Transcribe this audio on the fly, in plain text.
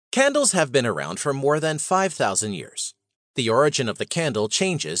Candles have been around for more than 5,000 years. The origin of the candle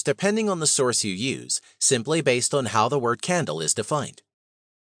changes depending on the source you use, simply based on how the word candle is defined.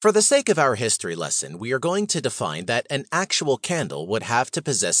 For the sake of our history lesson, we are going to define that an actual candle would have to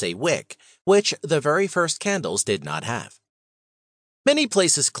possess a wick, which the very first candles did not have. Many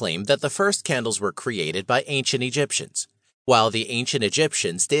places claim that the first candles were created by ancient Egyptians. While the ancient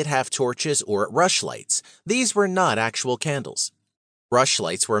Egyptians did have torches or rushlights, these were not actual candles.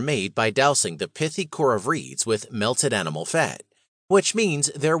 Rushlights were made by dousing the pithy core of reeds with melted animal fat, which means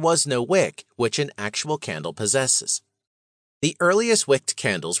there was no wick, which an actual candle possesses. The earliest wicked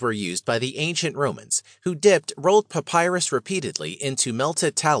candles were used by the ancient Romans, who dipped rolled papyrus repeatedly into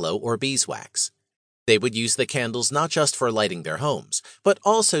melted tallow or beeswax. They would use the candles not just for lighting their homes, but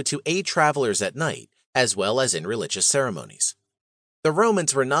also to aid travelers at night, as well as in religious ceremonies. The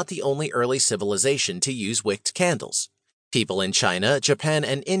Romans were not the only early civilization to use wicked candles. People in China, Japan,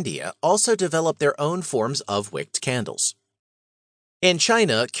 and India also developed their own forms of wicked candles. In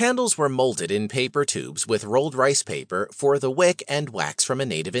China, candles were molded in paper tubes with rolled rice paper for the wick and wax from a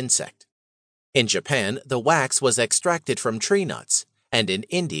native insect. In Japan, the wax was extracted from tree nuts, and in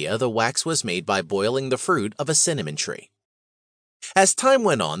India, the wax was made by boiling the fruit of a cinnamon tree. As time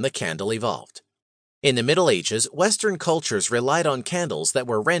went on, the candle evolved. In the Middle Ages, Western cultures relied on candles that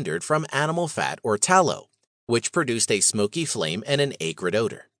were rendered from animal fat or tallow, which produced a smoky flame and an acrid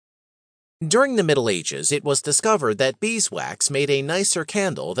odor. During the Middle Ages, it was discovered that beeswax made a nicer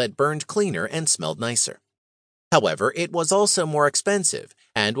candle that burned cleaner and smelled nicer. However, it was also more expensive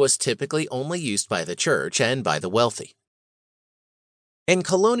and was typically only used by the church and by the wealthy. In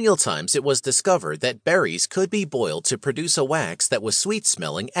colonial times, it was discovered that berries could be boiled to produce a wax that was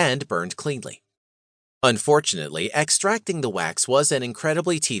sweet-smelling and burned cleanly. Unfortunately, extracting the wax was an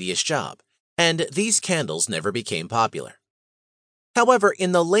incredibly tedious job, and these candles never became popular. However,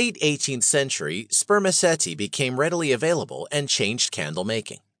 in the late 18th century, spermaceti became readily available and changed candle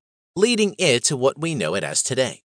making, leading it to what we know it as today.